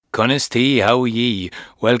Cunnis T, how are ye?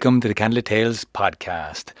 Welcome to the Candlelit Tales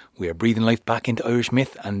podcast. We are breathing life back into Irish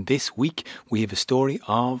myth, and this week we have a story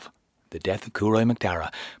of the death of Cúrái Mac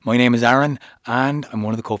Dara. My name is Aaron, and I'm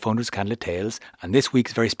one of the co-founders of Candlelit Tales, and this week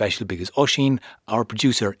is very special because Oisín, our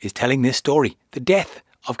producer, is telling this story, the death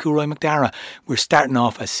of Cúrái Mac Dara. We're starting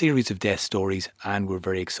off a series of death stories, and we're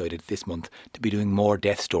very excited this month to be doing more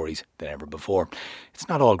death stories than ever before. It's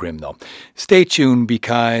not all grim though. Stay tuned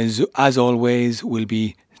because, as always, we'll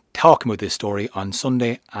be talking about this story on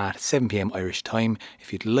Sunday at 7 p.m. Irish time.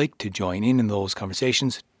 If you'd like to join in those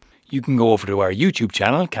conversations, you can go over to our YouTube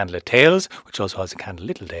channel, Candlelit Tales, which also has a Candle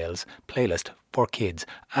Little Tales playlist for kids,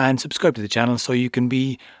 and subscribe to the channel so you can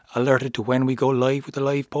be alerted to when we go live with the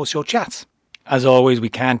live post-show chats. As always, we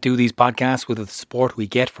can't do these podcasts without the support we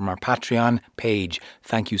get from our Patreon page.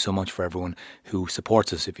 Thank you so much for everyone who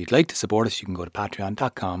supports us. If you'd like to support us, you can go to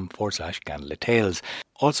patreon.com/Candlelit Tales.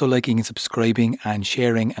 Also, liking and subscribing and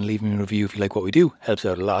sharing and leaving a review if you like what we do helps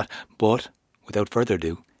out a lot. But without further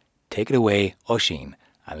ado, take it away, Oisín,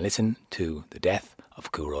 and listen to the death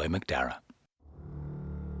of Cúrái Mac Dara.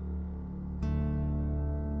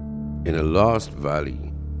 In a lost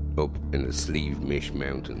valley up in the Slieve Mish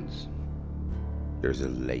Mountains, there's a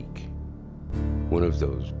lake. One of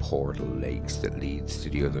those portal lakes that leads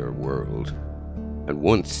to the other world. And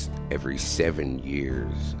once every 7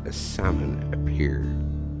 years, a salmon appeared.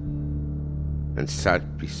 And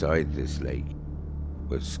sat beside this lake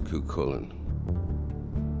was Cuchulainn,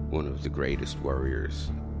 one of the greatest warriors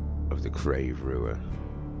of the Crave Rua,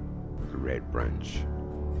 the Red Branch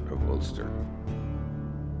of Ulster.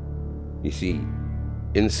 You see,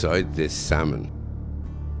 inside this salmon,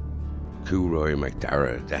 Cúrái Mac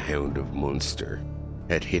Dara, the Hound of Munster,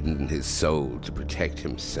 had hidden his soul to protect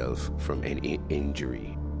himself from any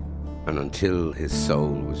injury. And until his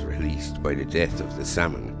soul was released by the death of the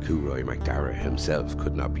salmon, Cúrái Mac Dara himself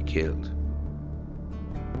could not be killed.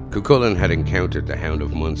 Cuchulainn had encountered the Hound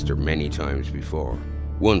of Munster many times before.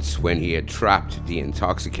 Once when he had trapped the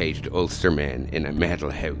intoxicated Ulstermen in a metal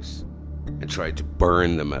house and tried to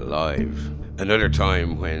burn them alive. Another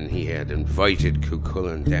time when he had invited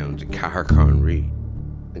Cuchulainn down to Caherconn Ree,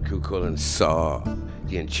 and Cuchulainn saw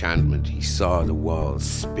the enchantment. He saw the walls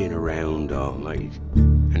spin around all night,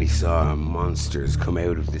 and he saw monsters come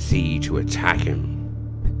out of the sea to attack him.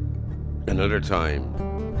 Another time,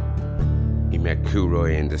 he met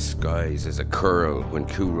Cúrái in disguise as a churl when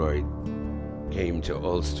Cúrái came to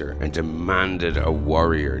Ulster and demanded a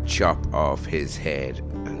warrior chop off his head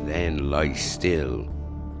and then lie still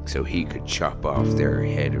so he could chop off their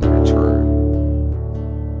head in return.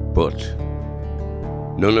 But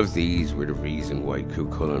none of these were the reason why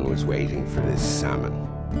Cuchulainn was waiting for this salmon.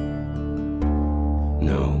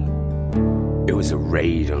 No, it was a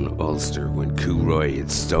raid on Ulster when Cúrái had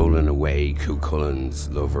stolen away Cuchulainn's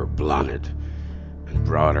lover Blanid and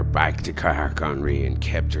brought her back to Caherconn Ree and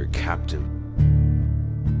kept her captive.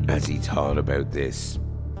 As he thought about this,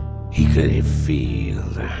 he could feel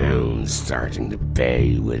the hound starting to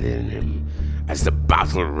bay within him as the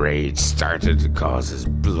battle rage started to cause his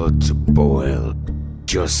blood to boil,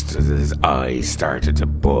 just as his eyes started to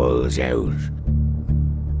bulge out.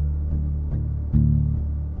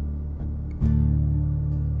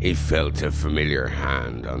 He felt a familiar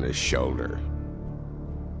hand on his shoulder.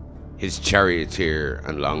 His charioteer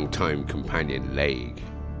and longtime companion Laig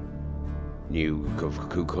knew of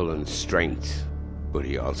Cuchulainn's strength, but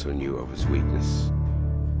he also knew of his weakness.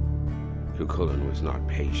 Cuchulainn was not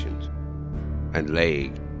patient, and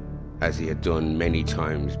Laig, as he had done many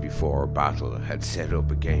times before battle, had set up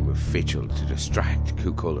a game of fichel to distract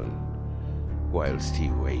Cuchulainn whilst he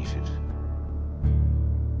waited.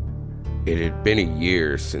 It had been a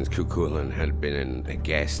year since Cuchulainn had been a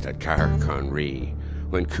guest at Caherconn Ree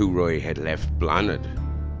when Cúrái had left Blanid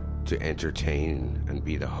to entertain and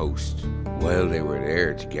be the host. While they were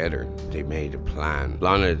there together, they made a plan.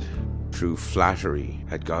 Blanid, through flattery,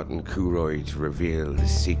 had gotten Cúrái to reveal the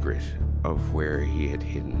secret of where he had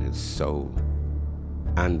hidden his soul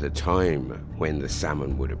and the time when the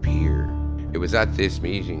salmon would appear. It was at this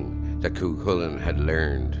meeting that Cuchulainn had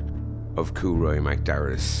learned of Cúrái Mac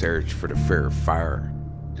Dara's search for the Fair Fire,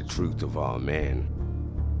 the truth of all men.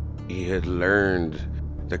 He had learned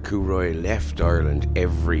that Cúrái left Ireland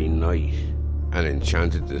every night and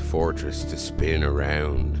enchanted the fortress to spin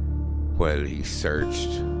around while he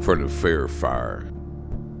searched for the Fair Fire,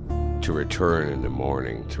 to return in the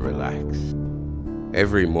morning to relax.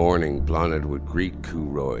 Every morning Blanid would greet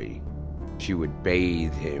Cúrái. She would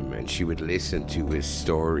bathe him and she would listen to his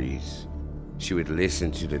stories. She would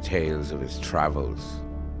listen to the tales of his travels.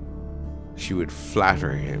 She would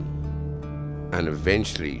flatter him. And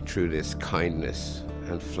eventually, through this kindness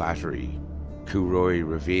and flattery, Curoi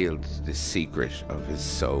revealed the secret of his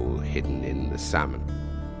soul hidden in the salmon.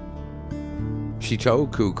 She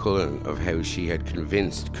told Cuchulainn of how she had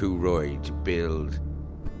convinced Curoi to build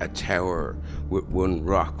a tower with one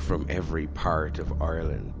rock from every part of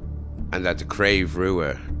Ireland, and that the Crave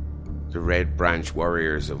Rua, the Red Branch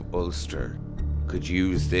warriors of Ulster, could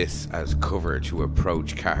use this as cover to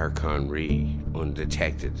approach Cahercon Ree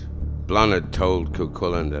undetected. Blonid told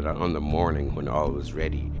Cuchulainn that on the morning when all was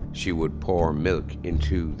ready, she would pour milk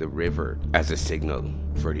into the river as a signal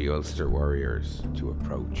for the Ulster warriors to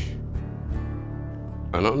approach.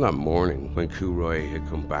 And on that morning, when Curoi had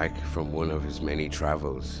come back from one of his many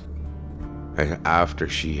travels, after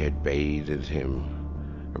she had bathed him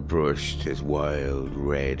and brushed his wild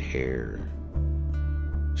red hair,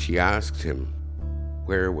 she asked him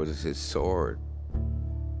where was his sword,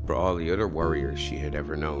 for all the other warriors she had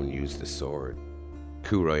ever known used the sword.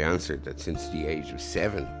 Curoi answered that since the age of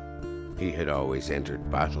 7, he had always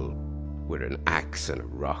entered battle with an axe and a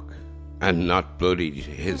rock, and not bloodied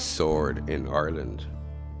his sword in Ireland.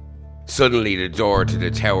 Suddenly the door to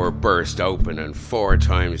the tower burst open, and 4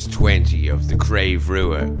 times 20 of the Crave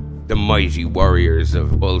Rua, the mighty warriors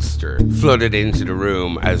of Ulster, flooded into the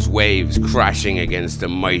room as waves crashing against the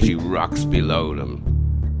mighty rocks below them.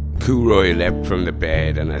 Curoi leapt from the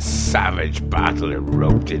bed and a savage battle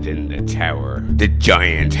erupted in the tower. The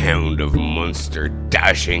giant hound of Munster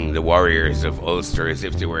dashing the warriors of Ulster as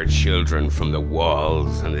if they were children from the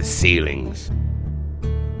walls and the ceilings,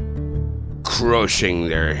 crushing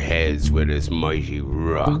their heads with his mighty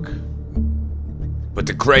rock. But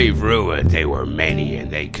the Crave Rua, they were many,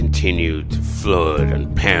 and they continued to flood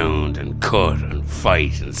and pound and cut and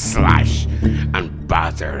fight and slash and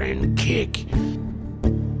batter and kick.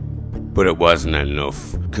 But it wasn't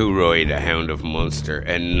enough. Curoi, the Hound of Munster,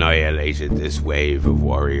 annihilated this wave of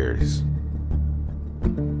warriors.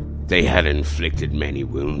 They had inflicted many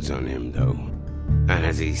wounds on him, though, and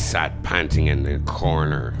as he sat panting in the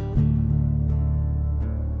corner,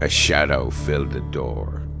 a shadow filled the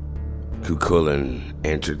door. Cuchulainn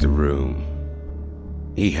entered the room.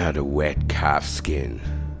 He had a wet calf skin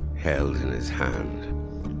held in his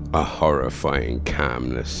hand, a horrifying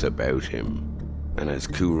calmness about him. And as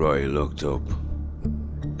Curoi looked up,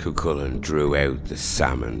 Cuchulainn drew out the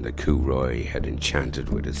salmon that Curoi had enchanted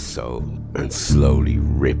with his soul and slowly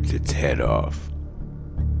ripped its head off.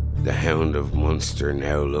 The Hound of Munster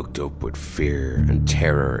now looked up with fear and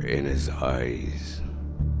terror in his eyes,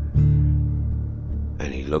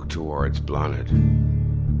 and he looked towards Blonid,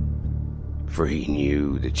 for he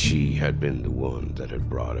knew that she had been the one that had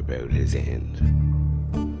brought about his end.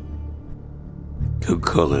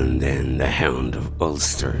 Cuchulainn, then, the Hound of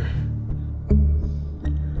Ulster,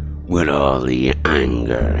 with all the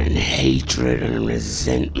anger and hatred and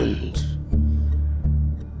resentment,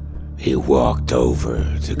 he walked over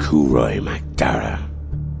to Curoi MacDara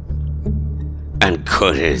and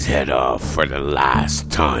cut his head off for the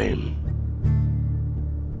last time.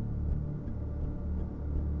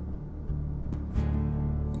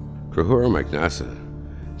 Crahura MacNassa,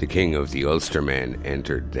 the king of the Ulstermen,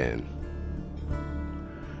 entered then,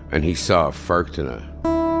 and he saw Ferchtanna,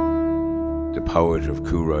 the poet of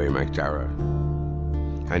Curoi MacDara,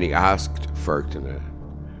 and he asked Ferchtanna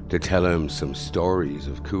to tell him some stories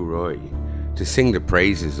of Curoi, to sing the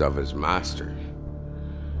praises of his master,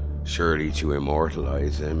 surely to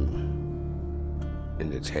immortalize him in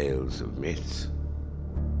the tales of myths.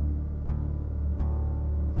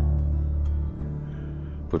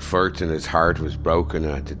 But Ferchtanna's heart was broken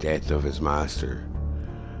at the death of his master,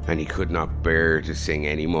 and he could not bear to sing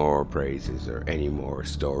any more praises or any more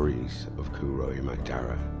stories of Curoi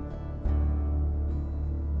MacDara.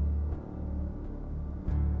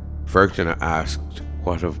 Ferchtanna asked,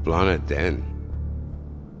 "What of Blonid then?"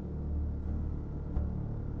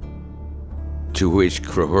 To which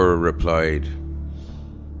Crahura replied,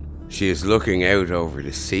 "She is looking out over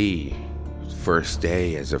the sea, first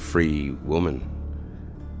day as a free woman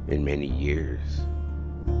in many years."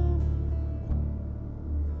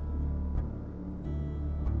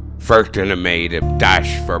 Ferchtanna made a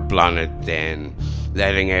dash for Blonid then,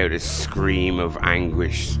 letting out a scream of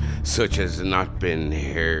anguish such as had not been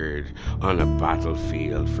heard on a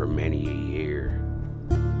battlefield for many a year.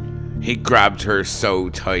 He grabbed her so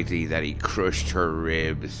tightly that he crushed her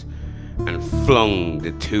ribs and flung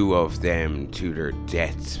the two of them to their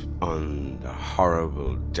deaths on the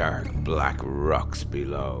horrible dark black rocks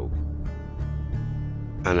below.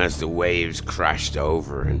 And as the waves crashed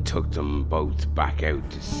over and took them both back out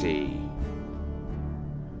to sea,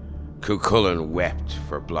 Cuchulainn wept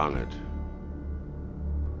for Blonid.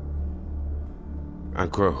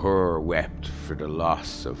 And Cahir wept for the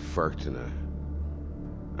loss of Fertina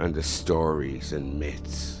and the stories and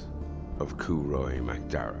myths of Cúrái Mac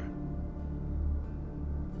Dara.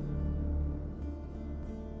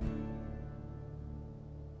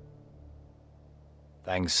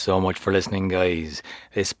 Thanks so much for listening, guys.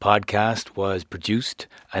 This podcast was produced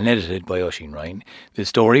and edited by Oisín Ryan. The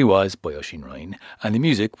story was by Oisín Ryan, and the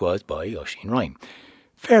music was by Oisín Ryan.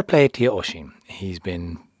 Fair play to you, Oisín. He's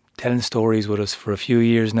been telling stories with us for a few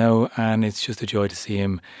years now, and it's just a joy to see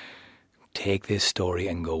him take this story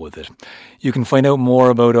and go with it. You can find out more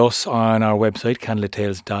about us on our website,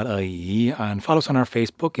 candlettales.ie, and follow us on our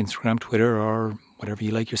Facebook, Instagram, Twitter, or whatever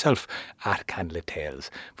you like yourself, at Candlelit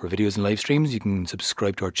Tales. For videos and live streams, you can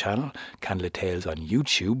subscribe to our channel, Candlelit Tales, on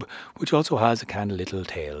YouTube, which also has a Candlelit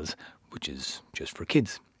Tales, which is just for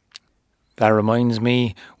kids. That reminds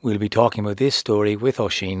me, we'll be talking about this story with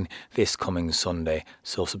Oisín this coming Sunday,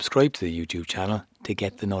 so subscribe to the YouTube channel to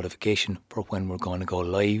get the notification for when we're going to go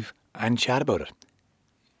live and chat about it.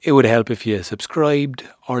 It would help if you subscribed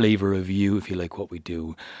or leave a review if you like what we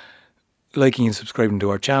do. Liking and subscribing to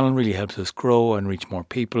our channel really helps us grow and reach more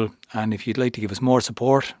people. And if you'd like to give us more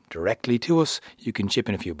support directly to us, you can chip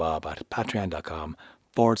in a few bob at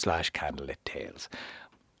patreon.com/Candlelit Tales.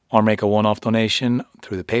 Or make a one-off donation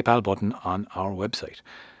through the PayPal button on our website.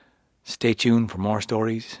 Stay tuned for more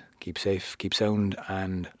stories. Keep safe, keep sound,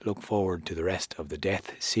 and look forward to the rest of the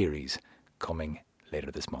Death series coming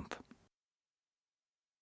later this month.